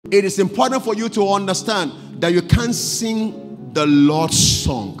It is important for you to understand that you can't sing the Lord's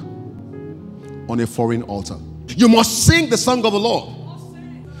song on a foreign altar. You must sing the song of the Lord.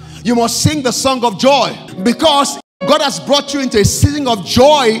 You must sing the song of joy, because God has brought you into a season of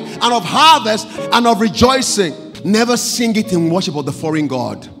joy and of harvest and of rejoicing. Never sing it in worship of the foreign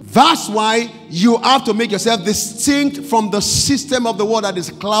god. That's why you have to make yourself distinct from the system of the world that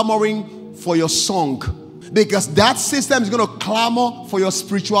is clamoring for your song. Because that system is going to clamor for your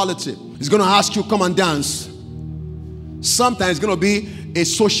spirituality. It's going to ask you, come and dance. Sometimes it's going to be a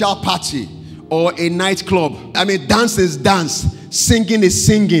social party or a nightclub. I mean, dance is dance. Singing is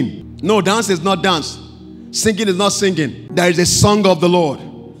singing. No, dance is not dance. Singing is not singing. There is a song of the Lord.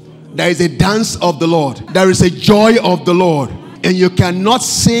 There is a dance of the Lord. There is a joy of the Lord. And you cannot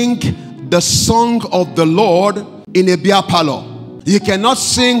sing the song of the Lord in a beer parlor. You cannot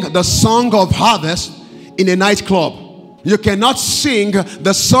sing the song of harvest in a nightclub. You cannot sing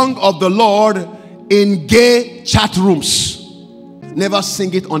the song of the Lord in gay chat rooms. Never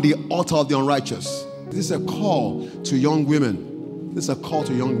sing it on the altar of the unrighteous. This is a call to young women. This is a call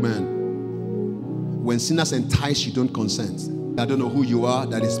to young men. When sinners entice you, don't consent. I don't know who you are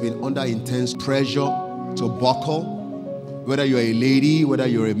that has been under intense pressure to buckle. Whether you're a lady, whether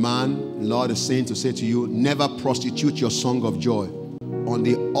you're a man, Lord is saying to say to you, never prostitute your song of joy on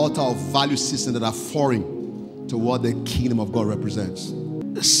the altar of value systems that are foreign to what the kingdom of God represents.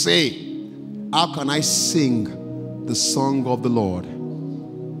 Say, how can I sing the song of the Lord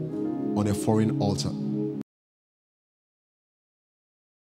on a foreign altar?